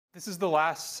This is the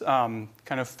last kind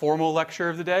of formal lecture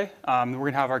of the day. We're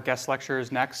going to have our guest lecturers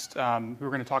next, who are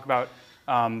going to talk about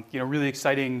really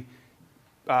exciting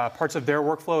parts of their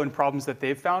workflow and problems that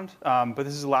they've found. But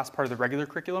this is the last part of the regular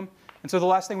curriculum. And so the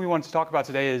last thing we wanted to talk about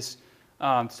today is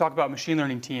to talk about machine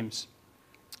learning teams.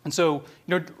 And so,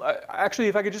 actually,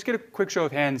 if I could just get a quick show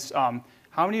of hands,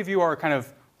 how many of you are kind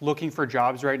of looking for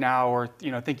jobs right now, or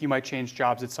think you might change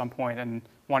jobs at some point and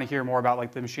want to hear more about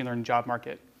like the machine learning job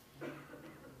market?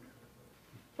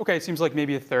 Okay, it seems like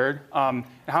maybe a third. How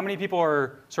many people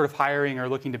are sort of hiring or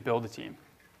looking to build a team?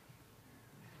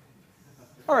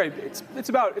 All right, it's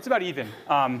about even.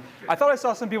 I thought I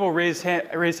saw some people raise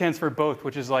hands for both,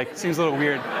 which is like seems a little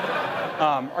weird.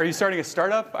 Are you starting a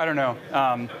startup? I don't know.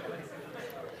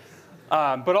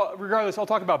 But regardless, I'll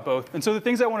talk about both. And so the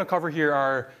things I want to cover here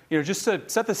are, just to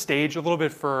set the stage a little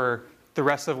bit for the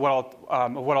rest of what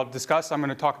I'll discuss. I'm going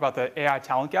to talk about the AI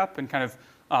talent gap and kind of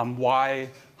why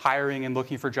hiring and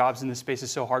looking for jobs in this space is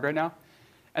so hard right now.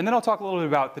 And then I'll talk a little bit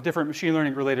about the different machine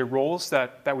learning related roles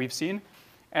that we've seen,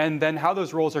 and then how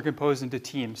those roles are composed into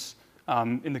teams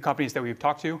in the companies that we've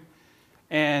talked to.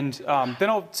 And then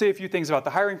I'll say a few things about the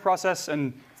hiring process,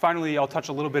 and finally I'll touch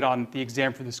a little bit on the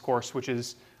exam for this course, which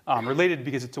is related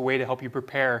because it's a way to help you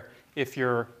prepare if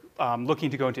you're looking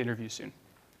to go into interviews soon.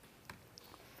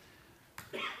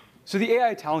 So the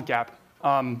AI talent gap,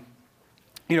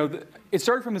 it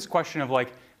started from this question of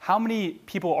like, how many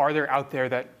people are there out there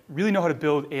that really know how to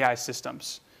build AI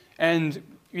systems? And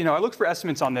I looked for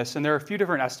estimates on this, and there are a few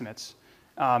different estimates.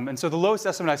 And so the lowest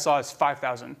estimate I saw is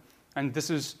 5,000. And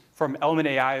this is from Element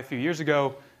AI a few years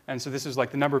ago. And so this is like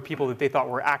the number of people that they thought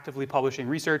were actively publishing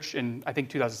research in, I think,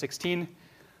 2016.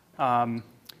 And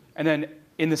then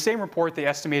in the same report, they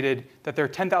estimated that there are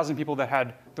 10,000 people that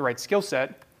had the right skill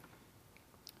set.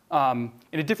 In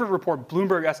a different report,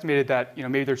 Bloomberg estimated that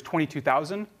maybe there's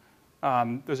 22,000.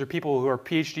 Those are people who are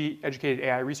PhD-educated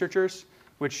AI researchers,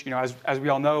 which as we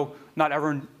all know, not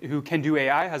everyone who can do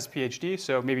AI has a PhD,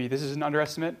 so maybe this is an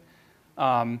underestimate.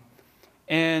 A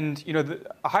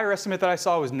higher estimate that I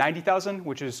saw was 90,000,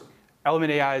 which is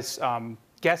Element AI's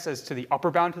guess as to the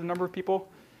upper bound to the number of people.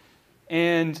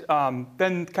 And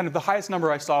then kind of the highest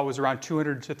number I saw was around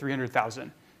 200 to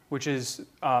 300,000, which is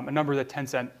a number that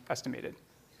Tencent estimated.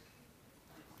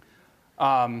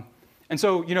 And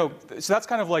so, so that's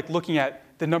kind of like looking at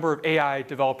the number of AI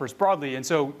developers broadly. And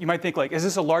so you might think like, is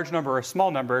this a large number or a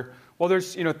small number? Well,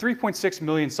 there's 3.6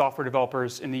 million software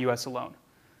developers in the US alone,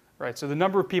 right? So the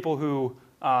number of people who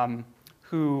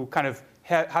kind of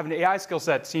have an AI skill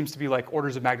set seems to be like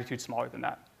orders of magnitude smaller than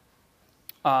that.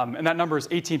 And that number is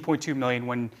 18.2 million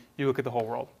when you look at the whole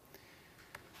world.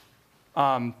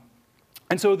 And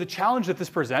so the challenge that this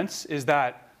presents is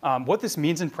that what this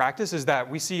means in practice is that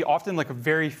we see often like a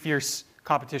very fierce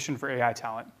competition for AI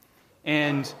talent.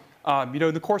 And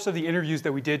in the course of the interviews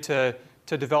that we did to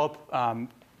develop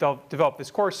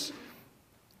this course,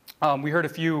 we heard a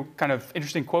few kind of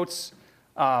interesting quotes.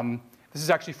 This is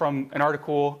actually from an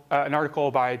article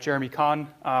by Jeremy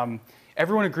Kahn.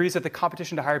 Everyone agrees that the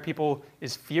competition to hire people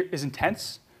is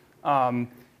intense. And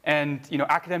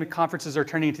academic conferences are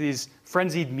turning into these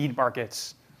frenzied meat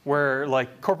markets where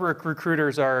like corporate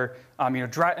recruiters are,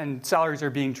 and salaries are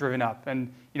being driven up.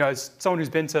 And as someone who's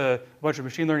been to a bunch of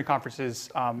machine learning conferences,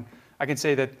 I can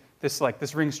say that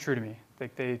this rings true to me.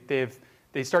 Like they have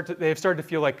started to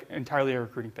feel like entirely a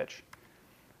recruiting pitch.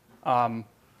 A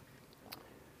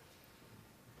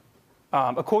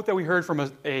quote that we heard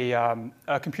from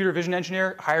a computer vision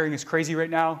engineer: hiring is crazy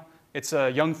right now. It's a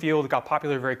young field, it got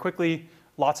popular very quickly,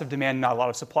 lots of demand, not a lot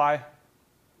of supply.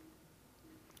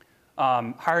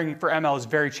 Hiring for ML is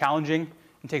very challenging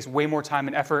and takes way more time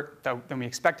and effort than we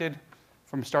expected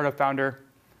from a startup founder.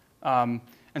 And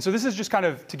so this is just kind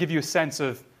of to give you a sense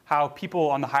of how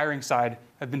people on the hiring side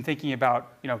have been thinking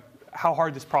about how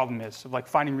hard this problem is, of like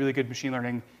finding really good machine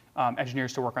learning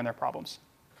engineers to work on their problems.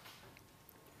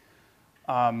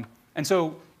 And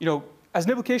so as an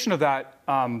implication of that,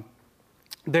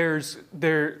 there's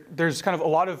kind of a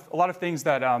lot of things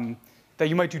that that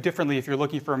you might do differently if you're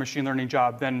looking for a machine learning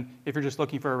job than if you're just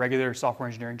looking for a regular software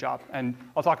engineering job. And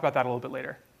I'll talk about that a little bit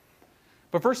later.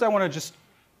 But first, I want to just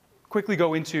quickly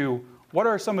go into what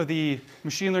are some of the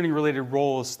machine learning related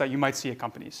roles that you might see at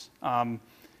companies. And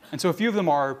so a few of them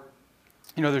are,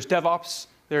 there's DevOps,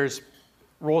 there's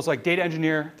roles like data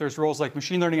engineer, there's roles like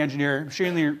machine learning engineer,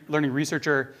 machine learning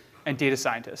researcher, and data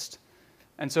scientist.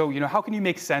 And so how can you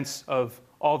make sense of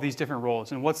all these different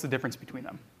roles, and what's the difference between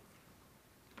them?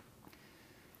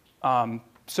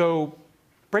 So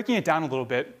breaking it down a little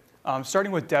bit,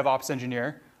 starting with DevOps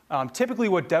engineer, typically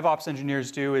what DevOps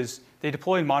engineers do is they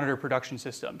deploy and monitor production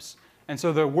systems. And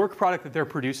so the work product that they're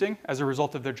producing as a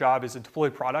result of their job is a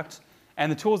deployed product. And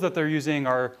the tools that they're using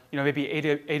are maybe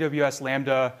AWS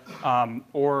Lambda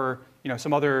or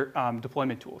some other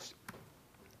deployment tools.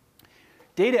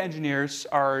 Data engineers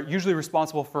are usually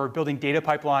responsible for building data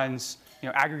pipelines,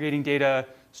 aggregating data,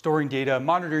 storing data,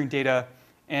 monitoring data.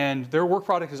 And their work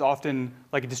product is often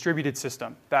like a distributed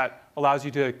system that allows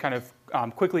you to kind of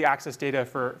quickly access data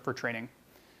for training.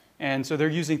 And so they're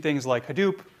using things like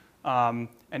Hadoop and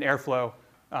Airflow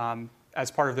as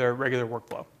part of their regular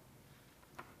workflow.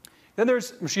 Then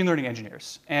there's machine learning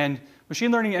engineers. And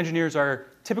machine learning engineers are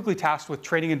typically tasked with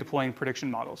training and deploying prediction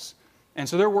models. And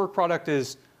so their work product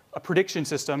is a prediction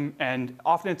system, and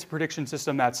often it's a prediction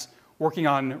system that's working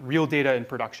on real data in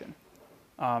production.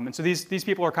 And so these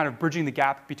people are kind of bridging the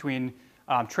gap between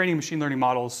training machine learning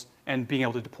models and being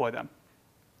able to deploy them.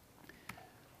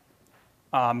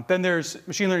 Then there's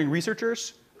machine learning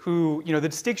researchers who, the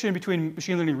distinction between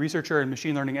machine learning researcher and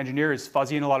machine learning engineer is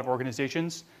fuzzy in a lot of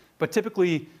organizations. But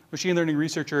typically, machine learning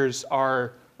researchers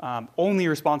are only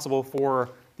responsible for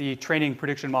the training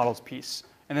prediction models piece.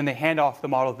 And then they hand off the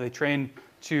model that they train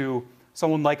to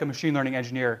someone like a machine learning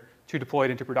engineer to deploy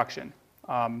it into production.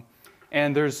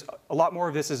 And there's a lot more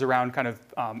of this is around kind of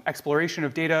exploration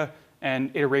of data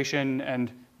and iteration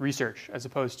and research, as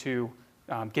opposed to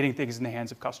getting things in the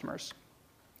hands of customers.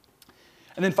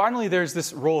 And then finally, there's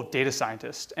this role of data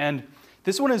scientist. And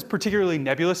this one is particularly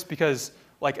nebulous because,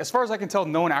 as far as I can tell,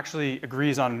 no one actually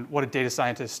agrees on what a data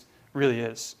scientist really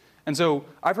is. And so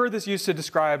I've heard this used to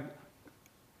describe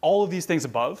all of these things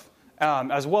above,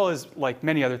 as well as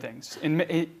many other things. In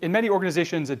many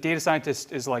organizations, a data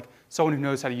scientist is like someone who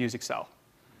knows how to use Excel.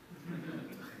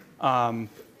 And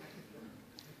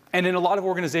in a lot of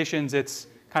organizations, it's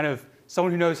kind of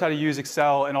someone who knows how to use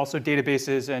Excel and also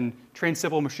databases and train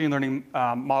simple machine learning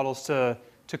models to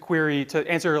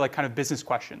answer kind of business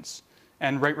questions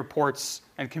and write reports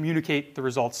and communicate the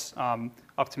results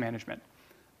up to management.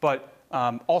 But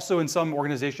also in some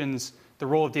organizations, the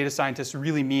role of data scientist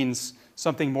really means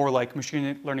something more like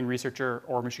machine learning researcher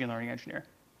or machine learning engineer.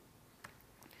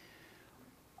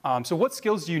 So what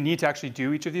skills do you need to actually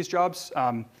do each of these jobs?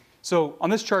 So on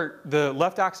this chart, the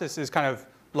left axis is kind of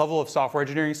level of software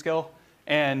engineering skill,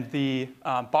 and the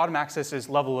bottom axis is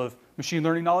level of machine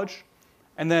learning knowledge.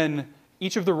 And then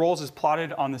each of the roles is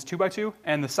plotted on this 2x2,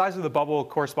 and the size of the bubble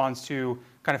corresponds to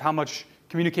kind of how much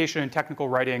communication and technical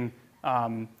writing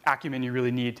acumen you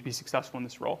really need to be successful in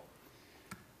this role.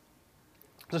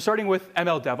 So starting with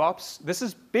ML DevOps, this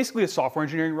is basically a software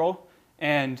engineering role.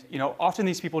 And often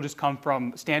these people just come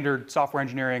from standard software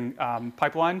engineering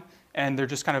pipeline, and they're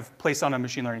just kind of placed on a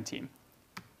machine learning team.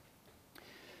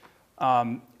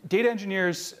 Data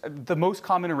engineers, the most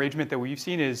common arrangement that we've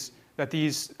seen is that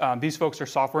these folks are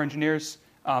software engineers,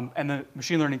 and the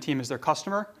machine learning team is their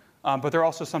customer, but they're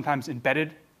also sometimes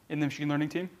embedded in the machine learning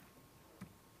team.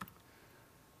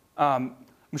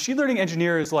 Machine learning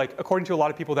engineer is according to a lot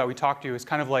of people that we talk to, is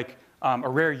kind of like a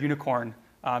rare unicorn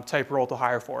type role to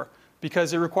hire for,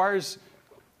 because it requires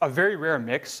a very rare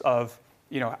mix of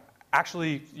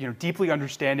actually deeply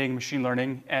understanding machine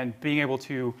learning and being able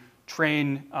to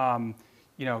train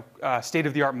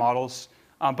state-of-the-art models,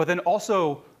 but then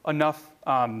also enough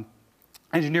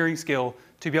engineering skill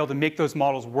to be able to make those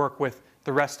models work with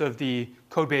the rest of the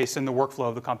code base and the workflow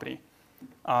of the company.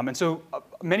 And so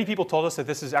many people told us that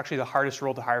this is actually the hardest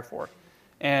role to hire for.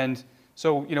 And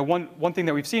so one thing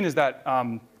that we've seen is that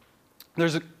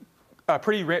there's a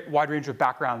pretty wide range of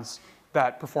backgrounds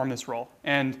that perform this role.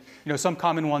 And some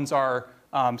common ones are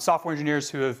software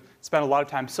engineers who have spent a lot of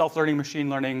time self-learning machine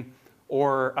learning,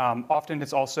 or often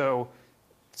it's also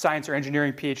science or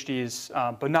engineering PhDs,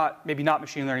 but maybe not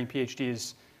machine learning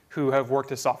PhDs who have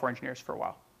worked as software engineers for a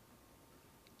while.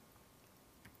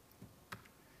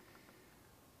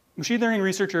 Machine learning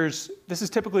researchers, this is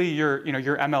typically your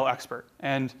ML expert.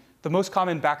 And the most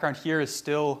common background here is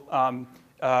still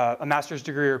a master's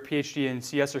degree or PhD in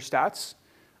CS or stats.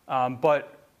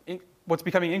 But what's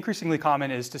becoming increasingly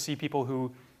common is to see people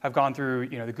who have gone through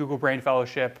the Google Brain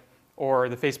Fellowship or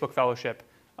the Facebook Fellowship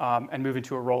and move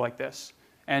into a role like this.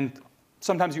 And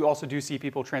sometimes you also do see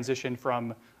people transition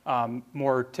from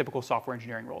more typical software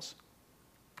engineering roles.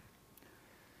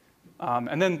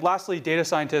 And then lastly, data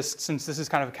scientists, since this is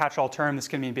kind of a catch-all term, this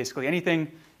can mean basically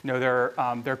anything. There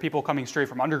are people coming straight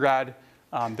from undergrad.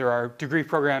 There are degree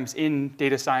programs in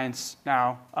data science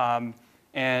now.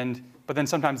 But then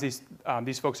sometimes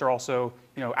these folks are also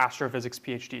astrophysics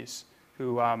PhDs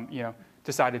who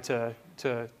decided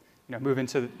to move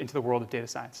into the world of data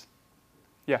science.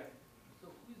 Yeah. So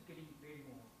who's getting paid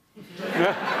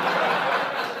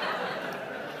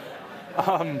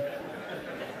more?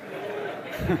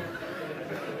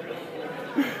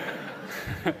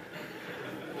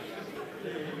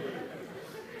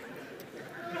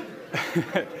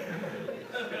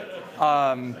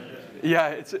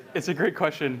 Yeah, it's a great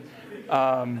question.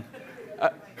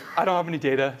 I don't have any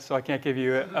data, so I can't give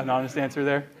you an honest answer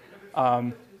there. Who's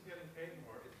getting paid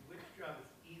more? Which job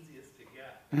is easiest to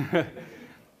get?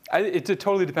 It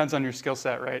totally depends on your skill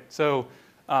set, right? So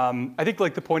I think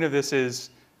like the point of this is,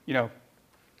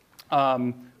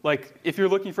 like if you're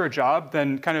looking for a job,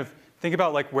 then kind of think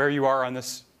about like where you are on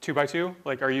this 2x2.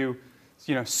 Like, are you,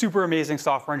 super amazing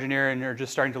software engineer and you're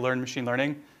just starting to learn machine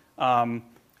learning,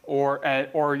 or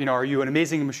are you an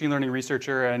amazing machine learning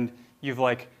researcher and you've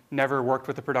like never worked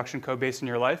with a production code base in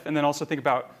your life? And then also think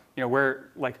about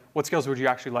what skills would you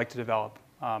actually like to develop?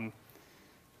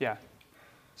 Yeah.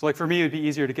 So like for me, it would be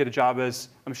easier to get a job as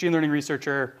a machine learning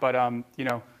researcher, but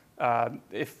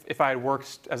if I had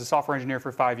worked as a software engineer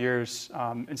for 5 years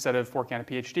instead of working on a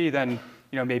PhD, then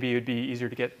maybe it would be easier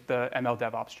to get the ML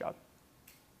DevOps job.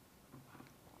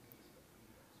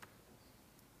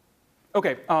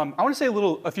 Okay, I want to say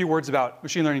a few words about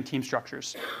machine learning team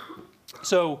structures.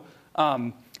 So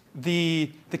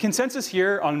the consensus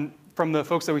here from the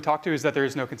folks that we talked to is that there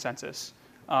is no consensus.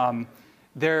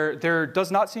 There does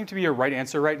not seem to be a right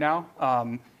answer right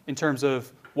now in terms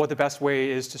of what the best way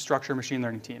is to structure machine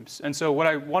learning teams. And so what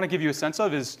I want to give you a sense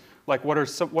of is like what are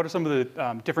some of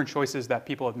the different choices that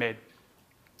people have made.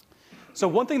 So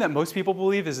one thing that most people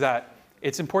believe is that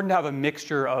it's important to have a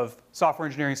mixture of software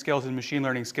engineering skills and machine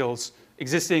learning skills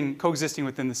coexisting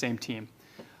within the same team.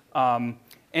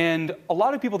 And a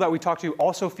lot of people that we talk to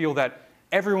also feel that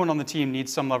everyone on the team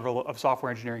needs some level of software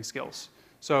engineering skills.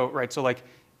 So like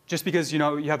just because you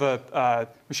have a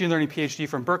machine learning PhD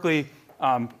from Berkeley,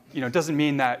 doesn't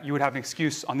mean that you would have an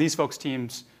excuse on these folks'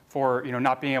 teams for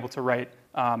not being able to write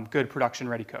good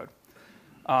production-ready code.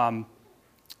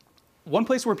 One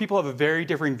place where people have very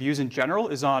differing views in general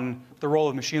is on the role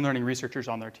of machine learning researchers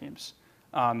on their teams.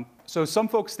 So some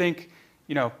folks think,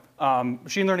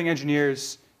 machine learning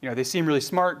engineers, they seem really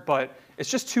smart, but it's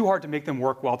just too hard to make them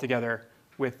work well together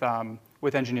with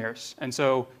engineers. And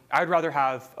so I'd rather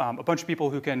have a bunch of people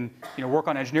who can work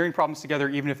on engineering problems together,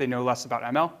 even if they know less about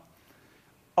ML.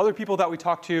 Other people that we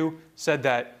talked to said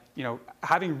that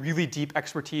having really deep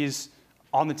expertise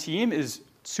on the team is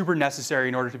super necessary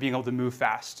in order to being able to move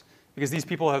fast, because these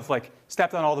people have like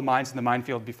stepped on all the mines in the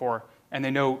minefield before, and they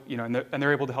know and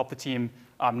they're able to help the team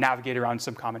navigate around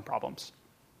some common problems.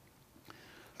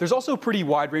 There's also a pretty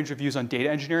wide range of views on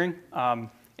data engineering.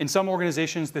 In some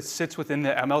organizations, this sits within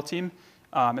the ML team,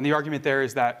 and the argument there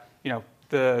is that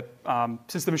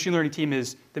since the machine learning team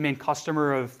is the main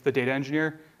customer of the data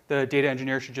engineer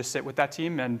should just sit with that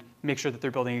team and make sure that they're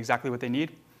building exactly what they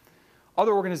need.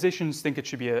 Other organizations think it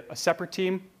should be a separate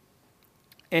team.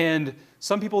 And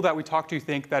some people that we talk to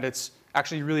think that it's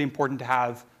actually really important to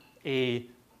have a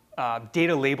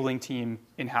data labeling team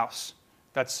in-house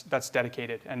that's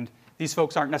dedicated. And these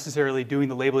folks aren't necessarily doing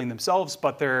the labeling themselves,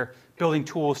 but they're building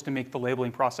tools to make the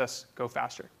labeling process go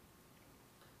faster.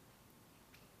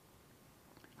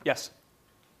 Yes?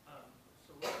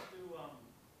 So where do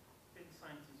data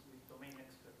scientists with domain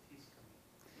expertise come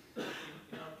in?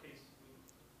 In our case,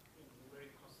 we're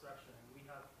in construction, and we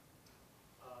have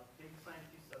data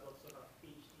scientists that also have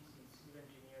PhDs in civil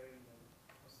engineering and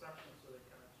construction, so they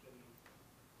can actually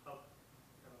help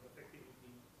kind of effectively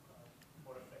be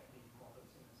more effective models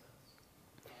in a sense.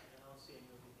 And I'll see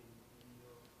anything in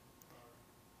your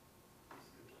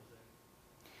descriptions there.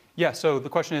 Yeah, so the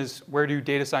question is, where do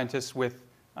data scientists with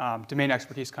domain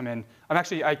expertise come in? I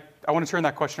want to turn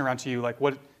that question around to you. Like,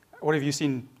 what have you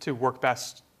seen to work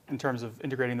best in terms of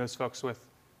integrating those folks with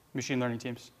machine learning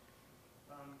teams?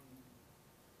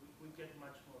 We get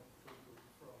much more throughput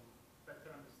from better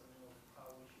understanding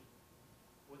of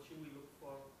what should we look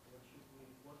for,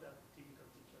 what are typical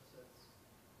feature sets.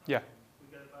 Yeah.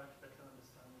 We get a much better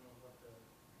understanding of what the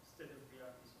state of the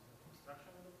art is on the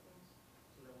construction end of things,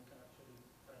 so that we can actually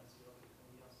try and see, okay, can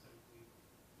we answer it with data?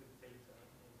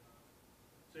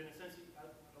 So in a sense, I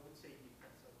would say it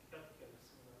depends. Healthcare is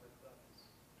similar like that.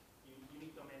 You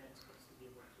need domain experts to be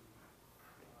able to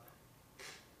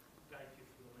guide you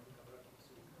through the medical records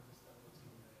so you can understand what's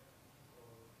in there, or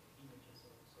images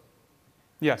or so.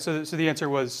 Yeah, so the answer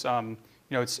was,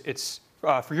 it's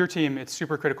for your team, it's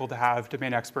super critical to have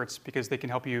domain experts because they can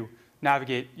help you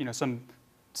navigate, some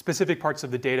specific parts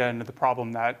of the data and the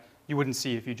problem that you wouldn't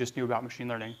see if you just knew about machine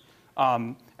learning.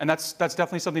 And that's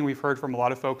definitely something we've heard from a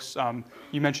lot of folks.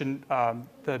 You mentioned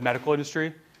the medical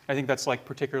industry. I think that's like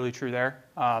particularly true there.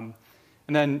 And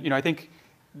then I think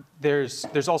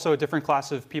there's also a different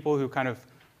class of people who kind of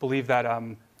believe that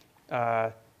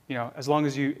as long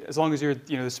as you're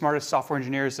the smartest software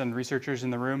engineers and researchers in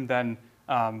the room, then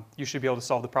you should be able to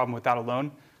solve the problem with that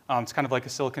alone. It's kind of like a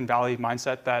Silicon Valley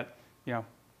mindset that,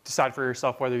 decide for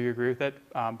yourself whether you agree with it.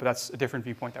 But that's a different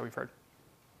viewpoint that we've heard.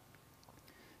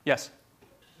 Yes?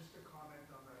 Just a comment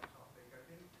on that topic. I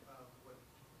think what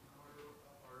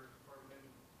our department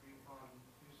we found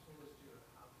useful is to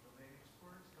have domain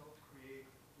experts help create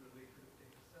really good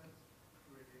data sets,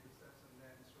 and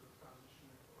then sort of transition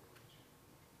it over to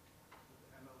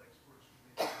the ML experts who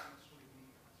may not necessarily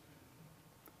be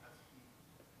as deep.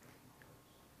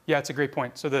 Yeah, it's a great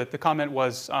point. So the comment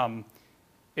was,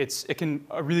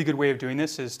 a really good way of doing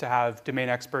this is to have domain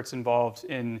experts involved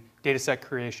in data set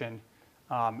creation.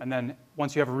 And then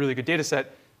once you have a really good data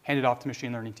set, hand it off to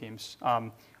machine learning teams. I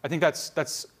think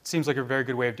that's seems like a very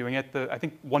good way of doing it. I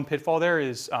think one pitfall there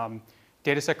is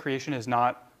data set creation is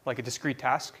not like a discrete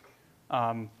task.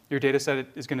 Your data set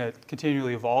is going to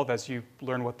continually evolve as you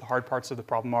learn what the hard parts of the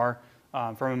problem are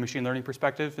from a machine learning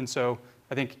perspective. And so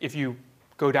I think if you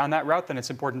go down that route, then it's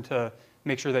important to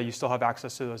make sure that you still have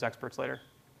access to those experts later.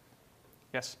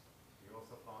 Yes? You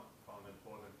also found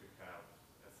important to have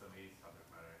SME subject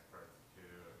matter experts to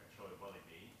actually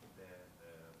validate the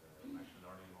machine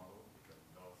learning model, because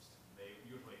they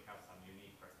usually have some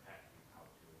unique perspective how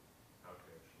to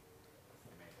actually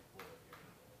estimate the quality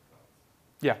of the results.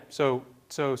 Yeah, so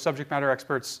subject matter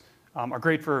experts are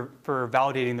great for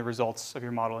validating the results of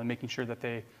your model and making sure that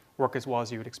they work as well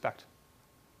as you would expect.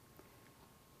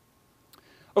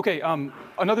 Okay,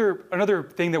 another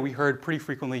thing that we heard pretty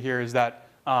frequently here is that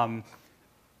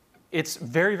it's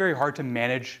very, very hard to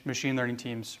manage machine learning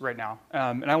teams right now.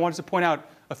 And I wanted to point out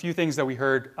a few things that we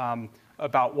heard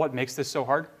about what makes this so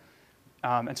hard.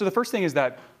 And so the first thing is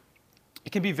that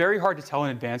it can be very hard to tell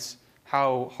in advance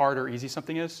how hard or easy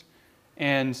something is.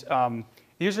 And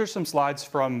these are some slides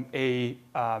from a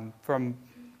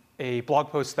blog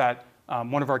post that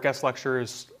one of our guest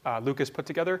lecturers, Lucas, put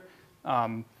together.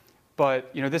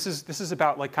 But this is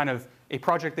about like kind of a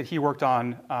project that he worked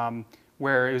on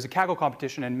where it was a Kaggle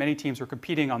competition and many teams were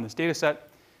competing on this data set.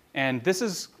 And this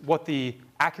is what the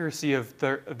accuracy of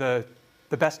the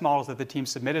best models that the team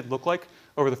submitted looked like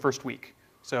over the first week.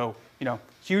 So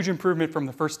huge improvement from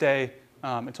the first day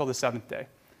until the 7th day.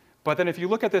 But then if you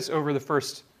look at this over the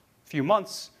first few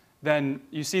months, then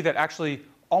you see that actually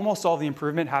almost all the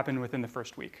improvement happened within the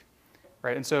first week,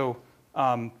 right? And so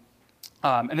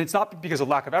and it's not because of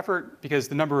lack of effort, because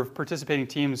the number of participating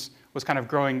teams was kind of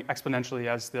growing exponentially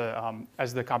as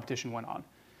the competition went on.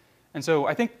 And so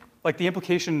I think like the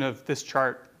implication of this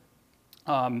chart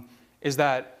is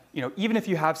that even if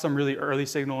you have some really early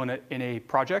signal in a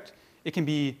project, it can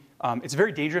be it's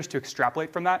very dangerous to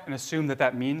extrapolate from that and assume that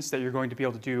that means that you're going to be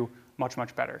able to do much,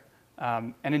 much better.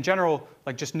 And in general,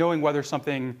 like just knowing whether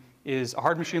something is a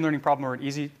hard machine learning problem or an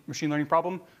easy machine learning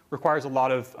problem requires a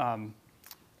lot of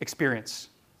experience,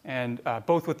 and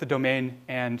both with the domain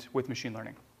and with machine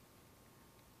learning.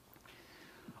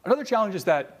 Another challenge is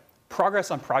that progress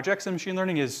on projects in machine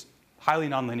learning is highly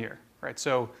nonlinear, right?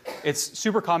 So it's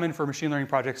super common for machine learning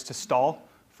projects to stall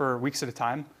for weeks at a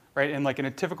time, right? And like in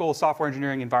a typical software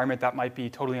engineering environment, that might be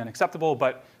totally unacceptable,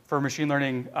 but for machine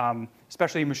learning,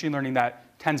 especially machine learning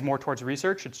that tends more towards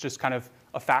research, it's just kind of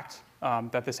a fact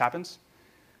that this happens.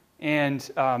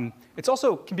 And it's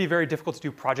also can be very difficult to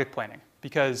do project planning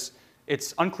because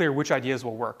it's unclear which ideas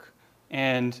will work.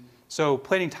 And so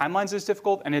planning timelines is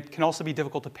difficult, and it can also be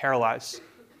difficult to parallelize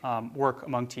work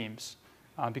among teams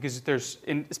because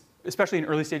especially in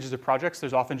early stages of projects,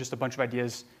 there's often just a bunch of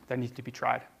ideas that need to be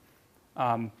tried.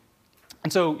 And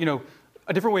so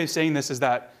a different way of saying this is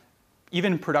that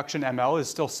even production ML is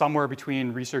still somewhere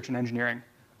between research and engineering.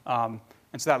 And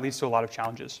so that leads to a lot of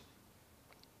challenges.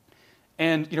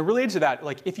 And related to that,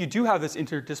 like if you do have this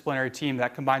interdisciplinary team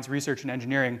that combines research and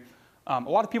engineering, a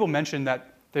lot of people mention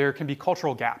that there can be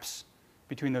cultural gaps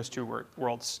between those two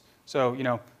worlds. So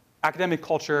academic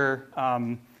culture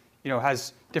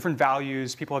has different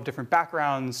values. People have different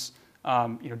backgrounds,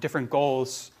 different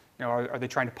goals. Are they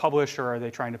trying to publish or are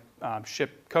they trying to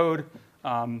ship code?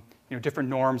 Different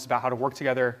norms about how to work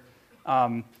together.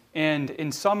 And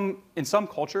in some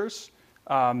cultures,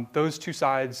 those two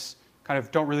sides kind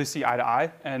of don't really see eye to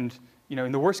eye, and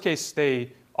in the worst case,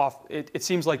 it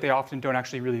seems like they often don't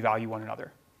actually really value one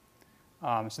another.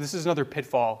 So this is another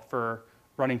pitfall for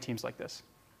running teams like this.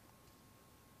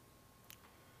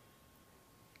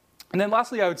 And then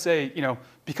lastly, I would say,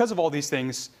 because of all these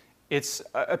things, it's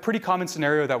a pretty common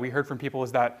scenario that we heard from people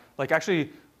is that like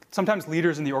actually sometimes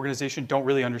leaders in the organization don't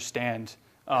really understand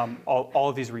all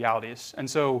of these realities, and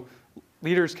so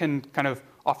leaders can kind of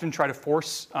often try to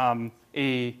force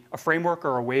a framework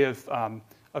or a way of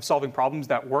solving problems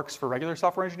that works for regular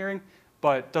software engineering,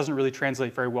 but doesn't really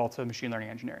translate very well to machine learning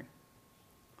engineering.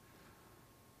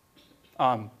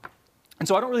 And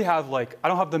so I don't really have I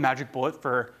don't have the magic bullet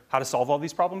for how to solve all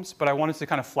these problems, but I wanted to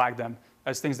kind of flag them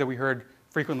as things that we heard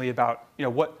frequently about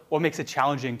what makes it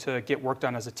challenging to get work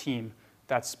done as a team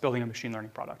that's building a machine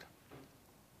learning product.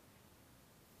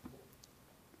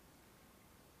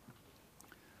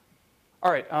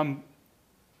 All right,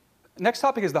 next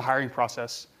topic is the hiring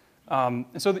process. And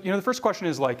so the first question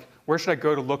is where should I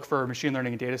go to look for machine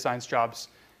learning and data science jobs?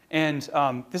 And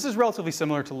this is relatively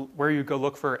similar to where you go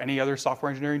look for any other software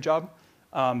engineering job.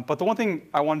 But the one thing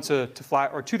I wanted to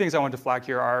flag, or two things I wanted to flag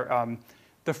here are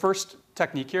the first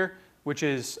technique here, which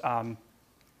is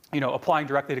applying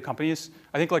directly to companies.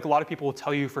 I think a lot of people will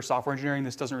tell you for software engineering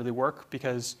this doesn't really work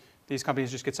because these companies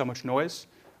just get so much noise.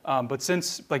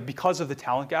 But because of the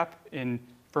talent gap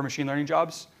for machine learning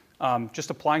jobs, just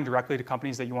applying directly to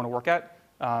companies that you want to work at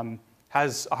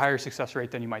has a higher success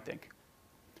rate than you might think.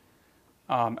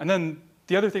 And then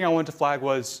the other thing I wanted to flag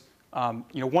was,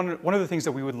 one of the things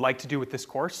that we would like to do with this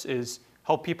course is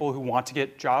help people who want to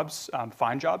get jobs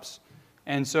find jobs.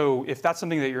 And so if that's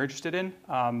something that you're interested in,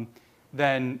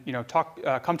 then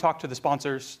come talk to the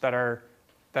sponsors that are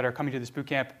coming to this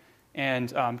bootcamp,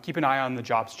 and keep an eye on the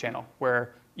jobs channel,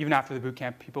 where even after the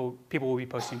bootcamp, people will be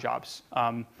posting jobs.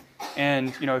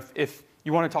 And if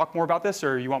you want to talk more about this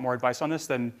or you want more advice on this,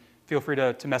 then feel free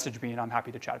to message me, and I'm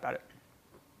happy to chat about it.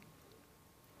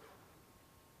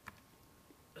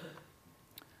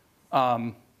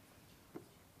 I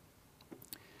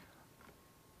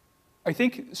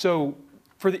think so.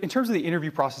 In terms of the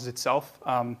interview process itself,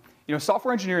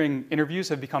 software engineering interviews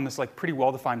have become this pretty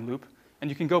well-defined loop, and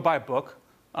you can go buy a book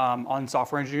on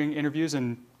software engineering interviews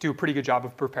and do a pretty good job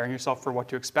of preparing yourself for what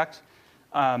to expect.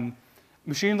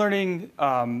 Machine learning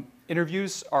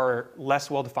interviews are less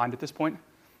well-defined at this point,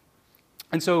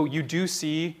 and so you do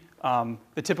see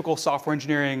the typical software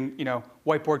engineering,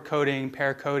 whiteboard coding,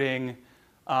 pair coding,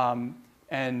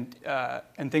 and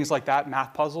things like that,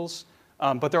 math puzzles.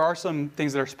 But there are some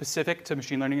things that are specific to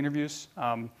machine learning interviews.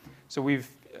 So we've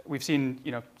seen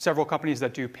several companies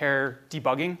that do pair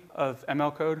debugging of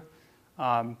ML code.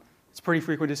 It's pretty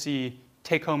frequent to see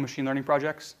take-home machine learning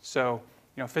projects. So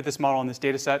fit this model in this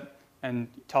data set and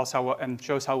tell us how well, and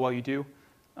show us how well you do.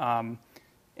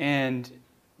 And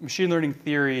machine learning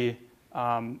theory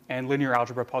and linear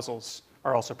algebra puzzles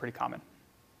are also pretty common.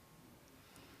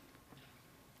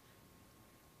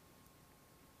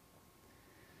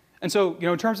 And so,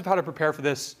 in terms of how to prepare for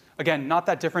this, again, not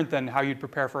that different than how you'd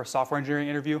prepare for a software engineering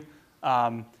interview.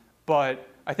 But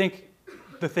I think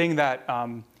the thing that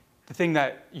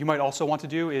you might also want to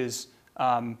do is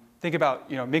think about,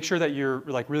 make sure that you're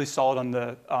really solid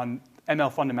on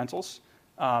ML fundamentals.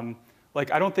 I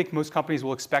don't think most companies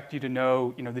will expect you to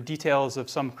know, the details of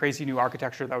some crazy new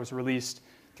architecture that was released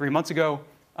 3 months ago,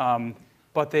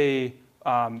 but they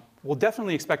will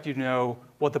definitely expect you to know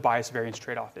what the bias variance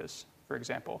trade-off is, for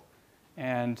example.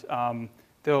 And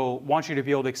they'll want you to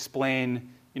be able to explain,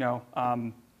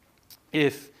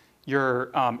 if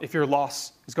your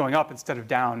loss is going up instead of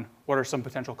down, what are some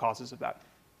potential causes of that?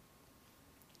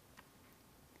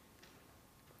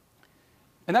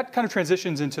 And that kind of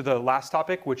transitions into the last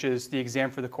topic, which is the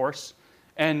exam for the course.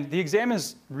 And the exam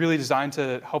is really designed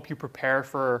to help you prepare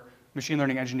for machine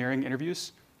learning engineering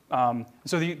interviews.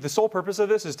 So the sole purpose of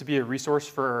this is to be a resource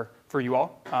for you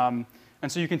all.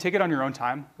 And so you can take it on your own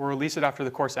time. We'll release it after the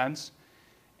course ends.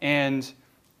 And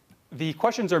the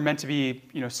questions are meant to be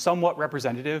somewhat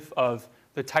representative of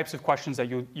the types of questions that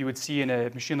you would see in a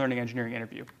machine learning engineering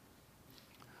interview.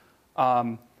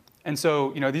 And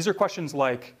so these are questions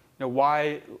like,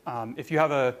 why, if you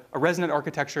have a resonant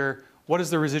architecture, what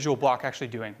is the residual block actually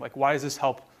doing? Why does this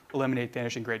help eliminate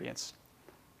vanishing gradients?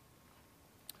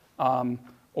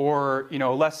 Or a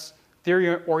less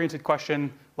theory-oriented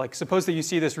question, suppose that you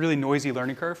see this really noisy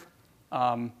learning curve.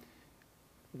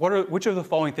 Which of the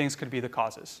following things could be the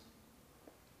causes?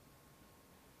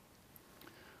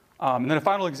 And then a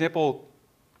final example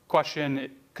question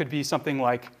could be something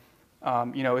like,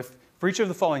 if for each of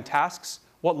the following tasks,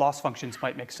 what loss functions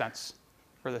might make sense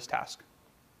for this task?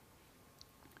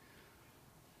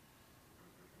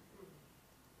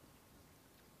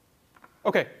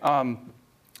 OK,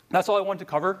 that's all I wanted to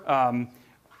cover.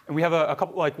 And we have a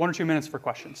couple, 1 or 2 minutes for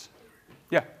questions.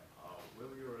 Yeah. Will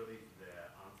you release the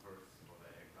answers for the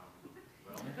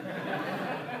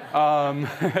exam?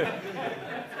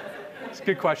 It's a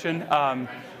good question.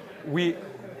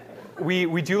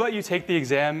 We do let you take the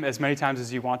exam as many times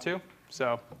as you want to.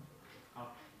 So,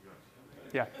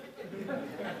 yeah.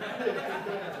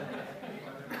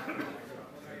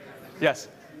 Yes.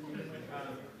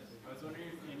 I was wondering,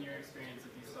 in your experience,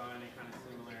 if you saw any kind of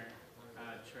similar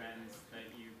trends that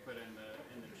you put in the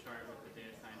chart with the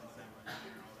data scientists and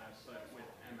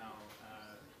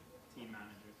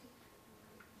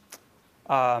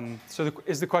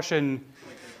Is the question?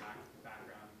 Like their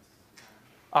backgrounds.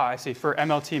 I see. For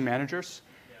ML team managers.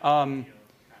 Ideal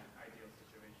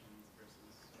situations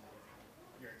versus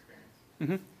your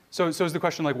experience. So is the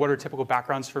question like, what are typical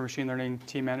backgrounds for machine learning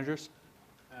team managers?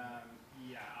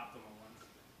 Yeah, optimal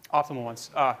ones. Optimal ones.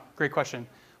 Great question.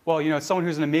 Well, it's someone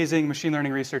who's an amazing machine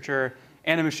learning researcher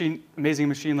and amazing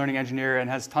machine learning engineer and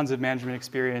has tons of management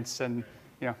experience and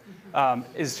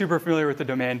is super familiar with the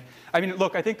domain. I mean,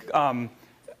 look, I think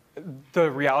the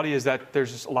reality is that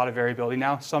there's just a lot of variability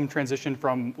now. Some transition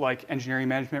from like engineering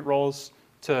management roles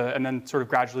and then sort of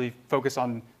gradually focus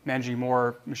on managing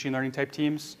more machine learning type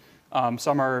teams.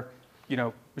 Some are,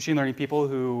 machine learning people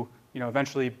who,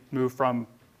 eventually move from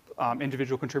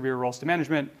individual contributor roles to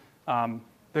management.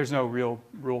 There's no real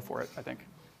rule for it, I think.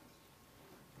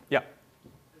 Yeah. Is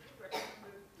it recommended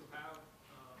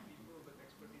to have people with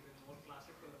expertise in more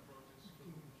classical approaches to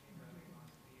machine learning on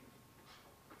team?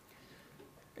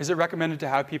 Is it recommended to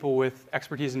have people with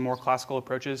expertise in more classical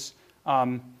approaches?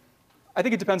 I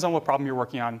think it depends on what problem you're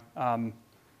working on.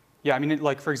 Yeah, I mean,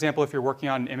 like for example, if you're working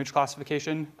on image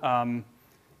classification,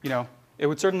 it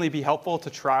would certainly be helpful to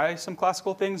try some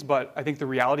classical things, but I think the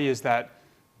reality is that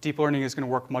deep learning is going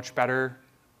to work much better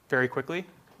very quickly.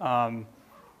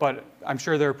 But I'm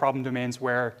sure there are problem domains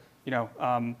where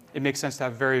it makes sense to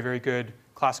have very, very good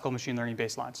classical machine learning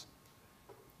baselines.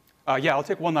 Yeah, I'll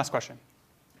take one last question.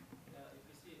 If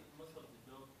you see most of the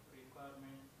job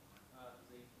requirement,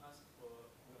 they ask for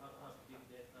you have to have big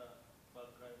data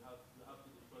background, you have to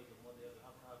deploy the model, you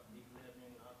have to have deep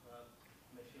learning, you have to have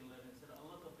machine learning. So there are a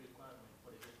lot of requirements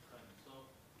for this kind. So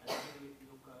and maybe if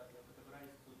you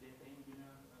categorize to data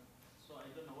engineer, so I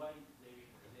don't know why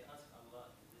they ask a lot.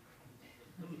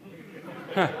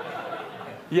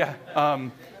 Yeah,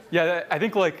 yeah. I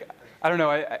think I don't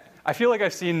know. I feel like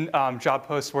I've seen job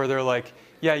posts where they're like,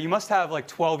 yeah, you must have like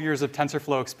 12 years of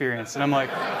TensorFlow experience, and I'm like,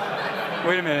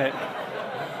 wait a minute.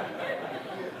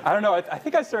 I don't know. I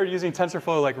think I started using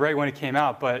TensorFlow like right when it came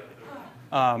out, but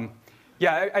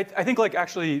yeah, I think like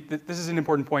actually this is an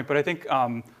important point, but I think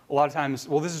a lot of times,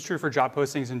 well, this is true for job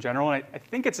postings in general, and I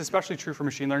think it's especially true for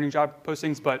machine learning job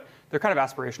postings, but they're kind of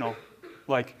aspirational.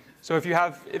 Like, so if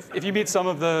you meet some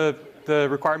of the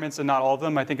requirements and not all of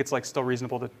them, I think it's like still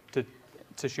reasonable to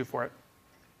shoot for it.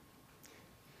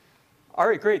 All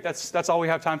right, great. That's all we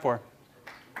have time for.